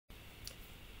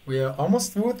we're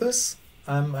almost through with this.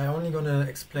 I'm only going to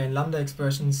explain lambda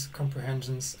expressions,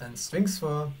 comprehensions, and strings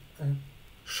for a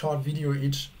short video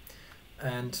each.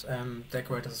 And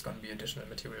decorators is going to be additional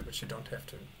material which you don't have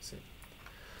to see.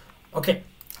 Okay,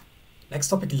 next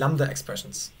topic, lambda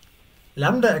expressions.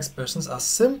 Lambda expressions are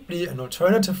simply an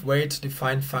alternative way to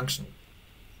define functions.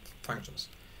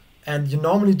 And you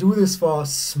normally do this for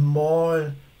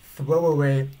small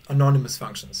throwaway anonymous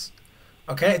functions.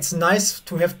 Okay, it's nice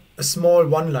to have a small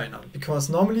one-liner, because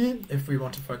normally if we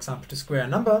wanted, for example, to square a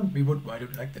number, we would write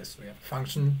it like this. We have a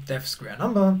function def square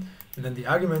number, and then the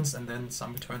arguments, and then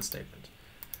some return statement.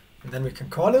 And then we can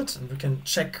call it, and we can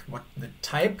check what the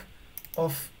type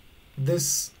of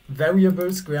this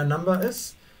variable square number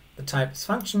is. The type is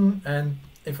function, and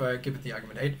if I give it the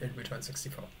argument 8, it returns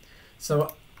 64.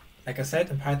 So, like I said,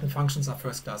 in Python, functions are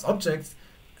first-class objects,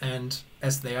 and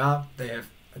as they are, they have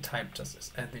a type just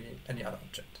as any other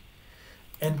object.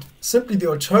 And simply the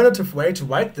alternative way to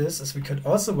write this is we could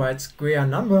also write square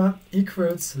number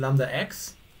equals lambda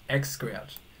x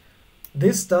squared.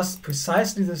 This does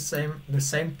precisely the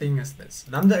same thing as this.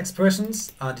 Lambda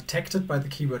expressions are detected by the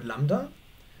keyword lambda,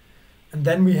 and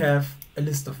then we have a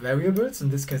list of variables.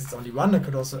 In this case, it's only one. I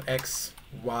could also x,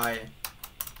 y,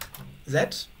 z.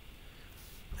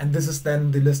 And this is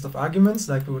then the list of arguments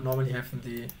like we would normally have in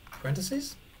the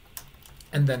parentheses.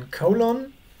 And then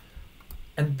colon,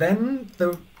 and then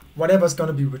the whatever is going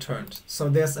to be returned. So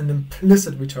there's an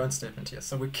implicit return statement here.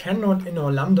 So we cannot, in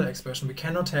our lambda expression, we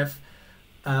cannot have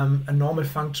a normal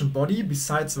function body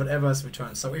besides whatever is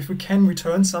returned. So if we can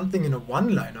return something in a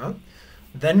one-liner,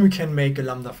 then we can make a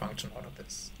lambda function out of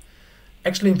this.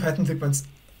 Actually, in Python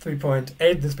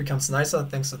 3.8, this becomes nicer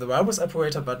thanks to the variables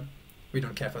operator, but we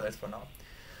don't care for that for now.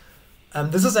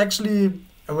 This is actually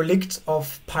a relict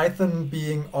of Python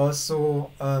being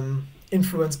also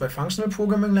influenced by functional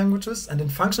programming languages. And in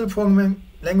functional programming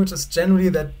languages, generally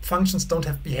that functions don't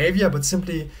have behavior, but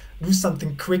simply do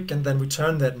something quick and then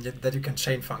return that, and that you can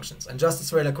chain functions. And just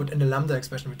as well, I could in the lambda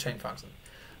expression rechain function.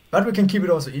 But we can keep it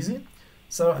also easy.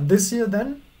 So in this here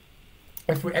then,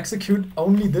 if we execute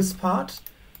only this part,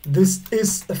 this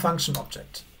is a function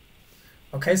object.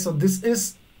 Okay, so this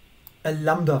is a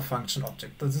lambda function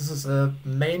object. So this is a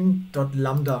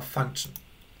main.lambda function.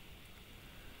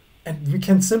 And we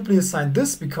can simply assign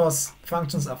this, because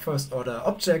functions are first order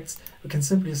objects, we can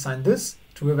simply assign this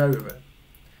to a variable.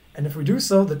 And if we do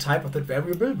so, the type of that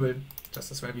variable will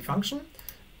just as well be function.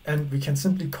 And we can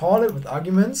simply call it with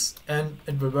arguments, and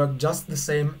it will work just the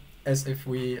same as if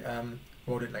we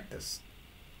wrote it like this.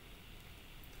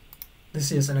 This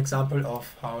here is an example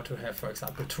of how to have, for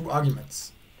example, 2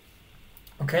 arguments.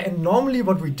 Okay, and normally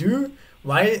what we do,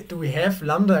 why do we have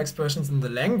lambda expressions in the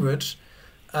language?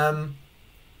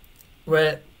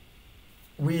 Where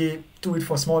we do it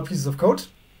for small pieces of code.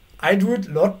 I do it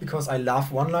a lot because I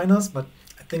love one-liners, but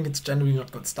I think it's generally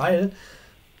not good style.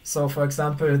 So for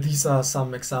example, these are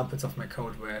some examples of my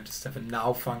code where I just have a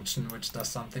now function which does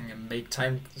something, a make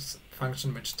time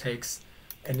function which takes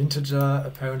an integer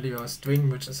apparently, or a string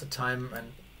which is a time,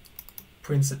 and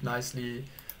prints it nicely.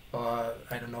 Or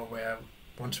I don't know, where I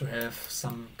want to have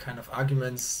some kind of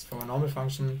arguments for a normal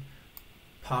function.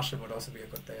 Partial would also be a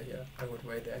good there here. I would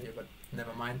wait there here, but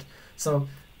never mind. So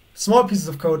small pieces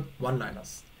of code,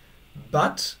 one-liners.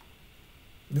 But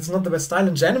this is not the best style,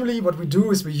 and generally what we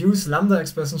do is we use lambda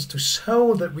expressions to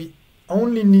show that we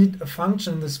only need a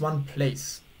function in this one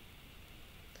place.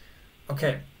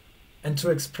 Okay, and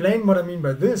to explain what I mean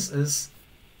by this is,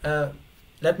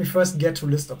 let me first get to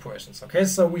list operations. Okay,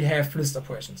 so we have list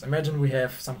operations. Imagine we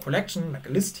have some collection, like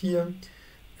a list here,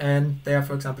 and there are,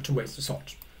 for example, 2 ways to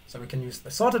sort. So we can use the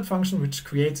sorted function, which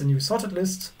creates a new sorted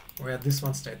list, where this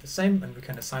one stayed the same, and we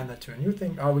can assign that to a new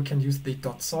thing, or we can use the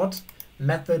 .sort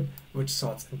method, which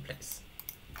sorts in place.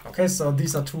 Okay, so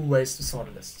these are 2 ways to sort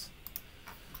a list.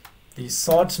 The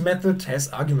sort method has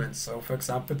arguments, so for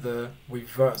example, the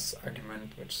reverse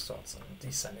argument, which sorts in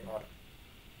descending order.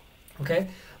 Okay,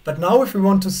 but now if we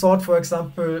want to sort, for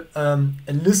example,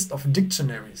 a list of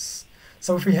dictionaries.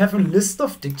 So if we have a list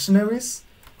of dictionaries,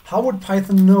 how would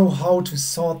Python know how to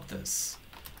sort this?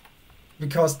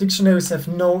 Because dictionaries have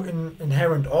no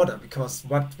inherent order, because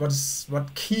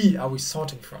what key are we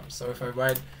sorting from? So if I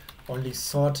write only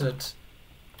sorted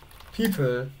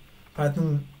people,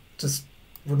 Python just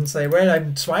wouldn't say, well,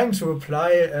 I'm trying to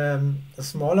apply a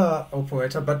smaller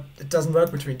operator, but it doesn't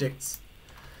work between dicts.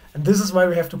 And this is why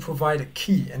we have to provide a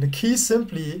key. And the key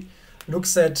simply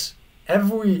looks at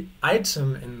every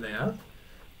item in there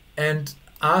and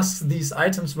asks these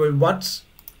items, well,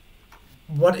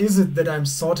 what is it that I'm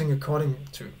sorting according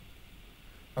to?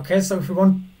 Okay, so if we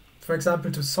want, for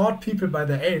example, to sort people by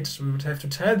their age, we would have to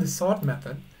tell the sort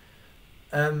method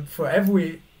for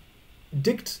every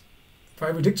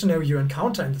dictionary you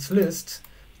encounter in this list,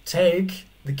 take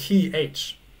the key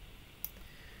H.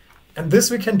 And this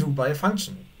we can do by a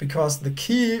function, because the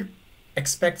key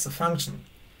expects a function.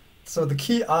 So the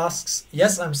key asks,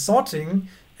 yes, I'm sorting,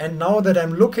 and now that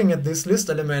I'm looking at this list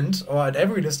element, or at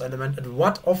every list element, at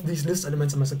what of these list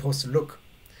elements am I supposed to look?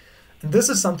 And this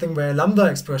is something where a Lambda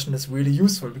expression is really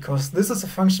useful, because this is a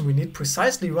function we need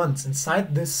precisely once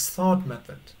inside this sort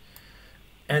method.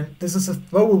 And this is a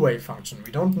throwaway function.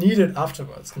 We don't need it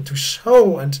afterwards. And to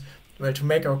show and, well, to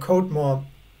make our code more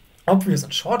obvious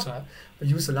and shorter, we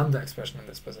use a Lambda expression in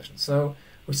this position. So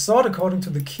we sort according to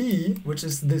the key, which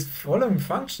is this following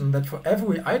function that for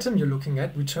every item you're looking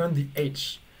at, return the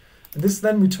H. And this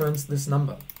then returns this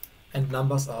number. And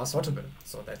numbers are sortable,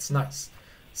 so that's nice.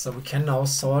 So we can now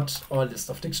sort our list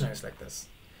of dictionaries like this.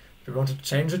 If we want to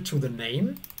change it to the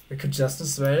name, we could just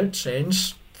as well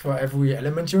change for every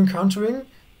element you're encountering,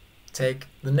 take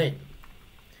the name.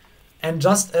 And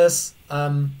just as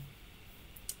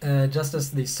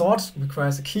the sort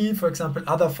requires a key, for example,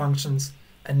 other functions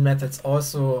and methods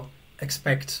also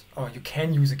expect, or you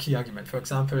can use a key argument. For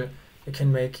example, you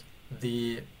can make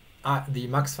the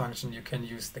max function, you can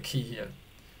use the key here.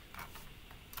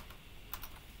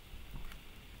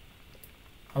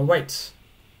 Oh wait,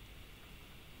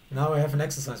 now I have an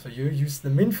exercise for you. Use the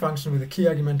min function with a key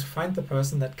argument to find the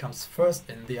person that comes first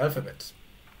in the alphabet.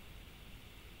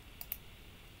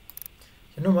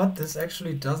 You know what, this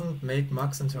actually doesn't make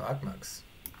mux into argmax.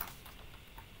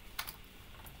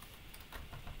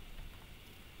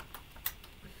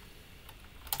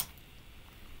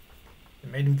 You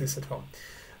may do this at home.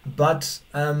 But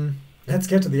let's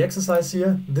get to the exercise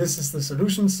here. This is the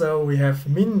solution. So we have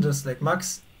min just like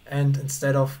mux, and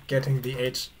instead of getting the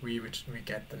H, we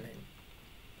get the name.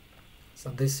 So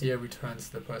this here returns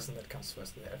the person that comes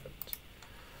first in the alphabet.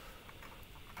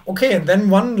 Okay, and then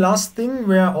one last thing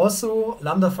where also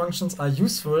Lambda functions are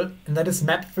useful, and that is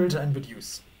map, filter, and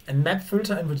reduce. And map,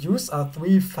 filter, and reduce are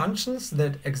three functions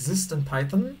that exist in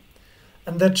Python,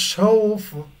 and that show,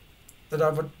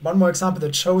 one more example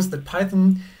that shows that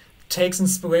Python takes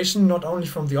inspiration not only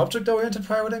from the object-oriented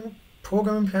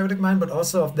programming paradigm, but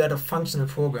also of that of functional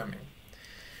programming.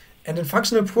 And in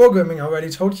functional programming, I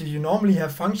already told you, you normally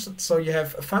have functions. So you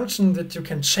have a function that you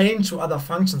can chain to other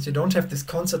functions. You don't have this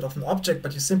concept of an object,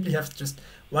 but you simply have just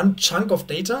one chunk of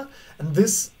data, and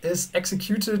this is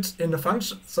executed in a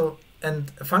function. So,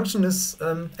 and a function is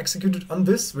executed on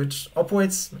this, which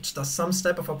does some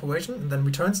step of operation and then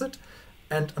returns it.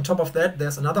 And on top of that,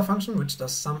 there's another function which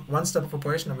does one step of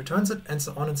operation and returns it, and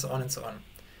so on and so on and so on.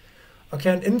 Okay,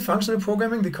 and in functional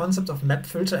programming, the concepts of map,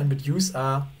 filter, and reduce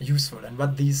are useful, and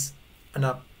what these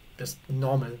are just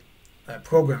normal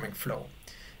programming flow.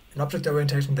 In object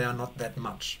orientation, they are not that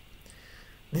much.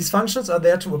 These functions are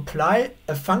there to apply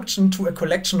a function to a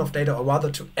collection of data, or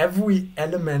rather to every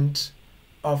element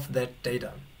of that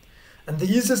data. And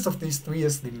the easiest of these three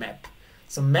is the map.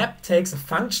 So map takes a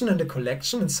function and a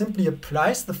collection and simply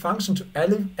applies the function to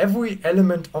every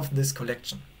element of this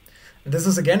collection. And this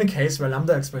is again a case where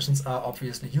Lambda expressions are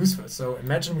obviously useful. So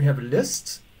imagine we have a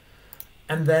list,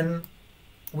 and then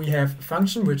we have a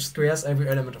function which squares every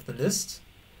element of the list.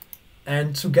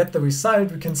 And to get the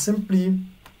result, we can simply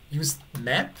use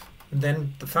map, and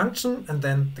then the function, and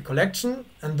then the collection,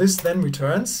 and this then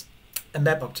returns a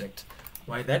map object.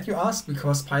 Why that, you ask?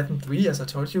 Because Python 3, as I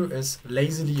told you, is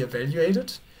lazily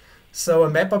evaluated. So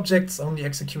a map object is only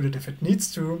executed if it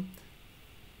needs to,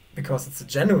 because it's a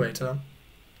generator.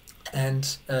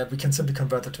 And we can simply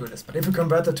convert it to a list. But if we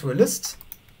convert it to a list,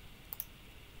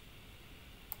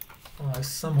 I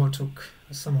somehow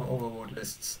overwrote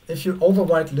lists. If you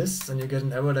overwrite lists and you get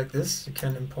an error like this, you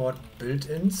can import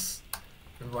built-ins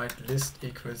and write list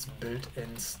equals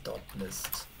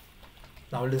built-ins.list.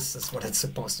 Now list is what it's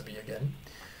supposed to be again.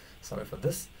 Sorry for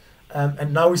this.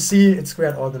 And now we see it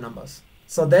squared all the numbers.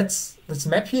 So this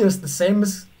map here is the same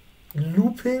as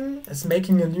looping, as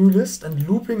making a new list and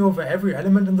looping over every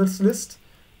element in this list,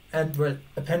 and well,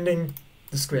 appending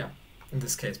the square in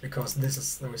this case, because this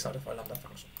is the result of our Lambda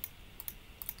function.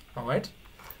 Alright,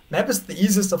 map is the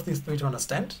easiest of these three to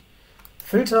understand.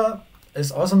 Filter is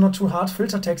also not too hard.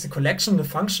 Filter takes a collection, a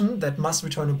function that must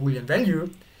return a Boolean value,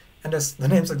 and as the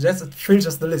name suggests, it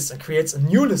filters the list and creates a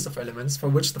new list of elements for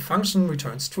which the function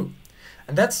returns true.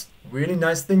 And that's a really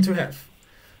nice thing to have.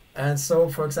 And so,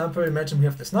 for example, imagine we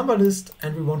have this number list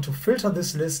and we want to filter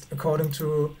this list according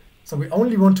to, so we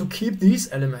only want to keep these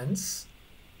elements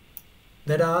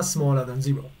that are smaller than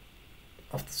 0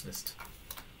 of this list.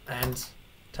 And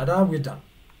ta-da, we're done.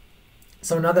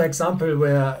 So another example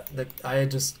where I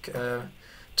just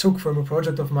took from a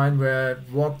project of mine where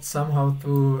I walked somehow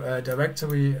through a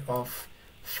directory of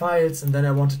files, and then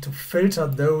I wanted to filter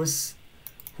those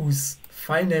whose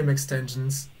file name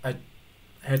extensions I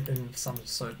had in some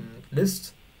certain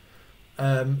list.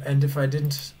 And if I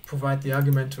didn't provide the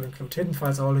argument to include hidden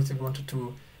files, I always wanted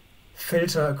to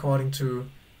filter according to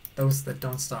those that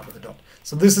don't start with a dot.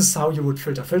 So this is how you would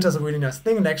filter. Filter is a really nice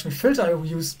thing, and actually filter I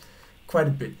use quite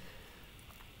a bit.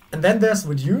 And then there's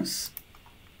reduce.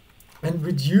 And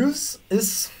reduce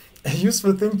is a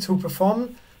useful thing to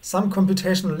perform some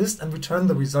computational list and return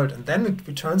the result. And then it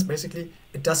returns basically,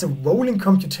 it does a rolling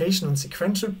computation on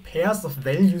sequential pairs of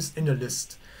values in a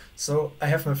list. So I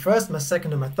have my first, my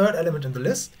second, and my third element in the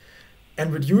list.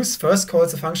 And reduce first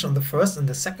calls a function on the first and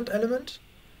the second element.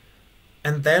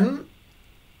 And then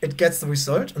it gets the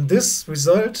result. And this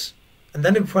result, and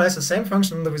then it applies the same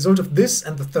function on the result of this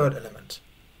and the third element.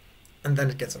 And then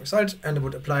it gets a result, and it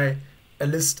would apply a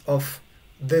list of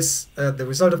this, the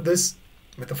result of this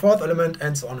with the fourth element,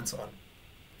 and so on and so on.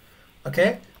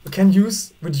 Okay, we can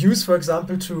use reduce, for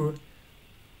example, to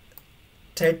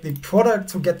take the product,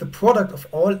 to get the product of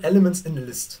all elements in the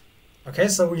list. Okay,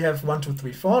 so we have 1, 2,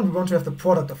 3, 4, and we want to have the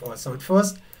product of all. So it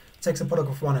first takes the product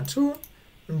of 1 and 2,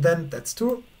 and then that's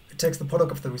 2. It takes the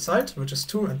product of the result, which is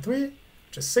 2 and 3,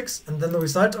 which is 6, and then the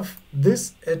result of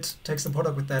this, it takes the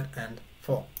product with that and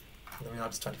 4. And the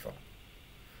result is 24.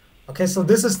 Okay, so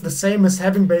this is the same as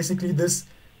having basically this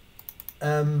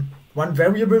one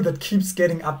variable that keeps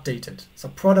getting updated. So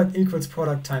product equals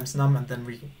product times num, and then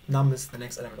num is the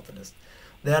next element of the list.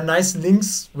 There are nice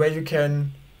links where you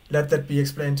can let that be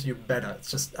explained to you better.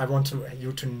 It's just I want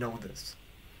you to know this.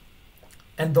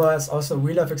 And there's also a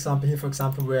real-life example here, for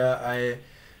example, where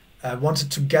I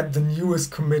wanted to get the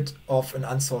newest commit of an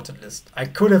unsorted list. I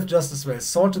could have just as well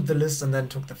sorted the list and then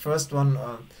took the first one.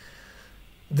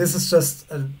 This is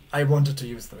just, I wanted to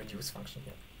use the reduce function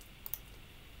here.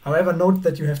 However, note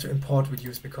that you have to import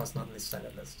reduce because not in the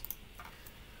standard list.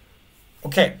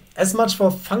 Okay, as much for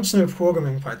functional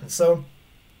programming in Python. So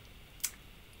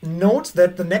note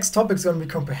that the next topic is going to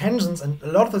be comprehensions, and a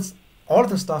lot of this, all of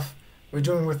the stuff we're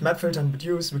doing with map filter and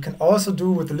reduce, we can also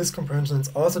do with the list comprehension. It's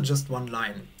also just one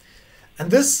line.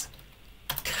 And this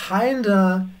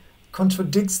kinda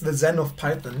contradicts the Zen of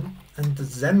Python. And the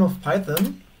Zen of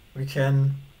Python, we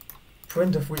can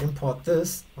print if we import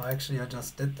this. Well, actually I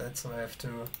just did that, so I have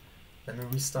to, when we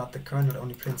restart the kernel, it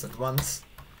only prints it once.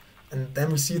 And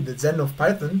then we see the Zen of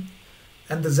Python.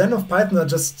 And the Zen of Python are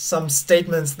just some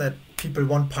statements that people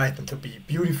want Python to be.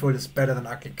 Beautiful is better than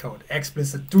ugly code.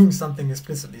 Explicit, doing something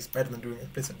explicitly is better than doing it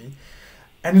implicitly.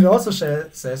 And it also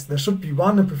says there should be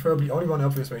one and preferably only one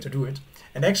obvious way to do it.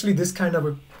 And actually this kind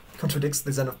of contradicts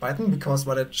the Zen of Python, because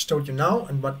what I showed you now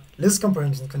and what list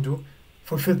comprehension can do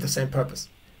fulfill the same purpose.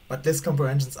 But list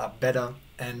comprehensions are better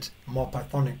and more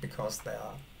Pythonic because they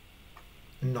are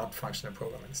not functional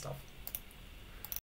programming stuff.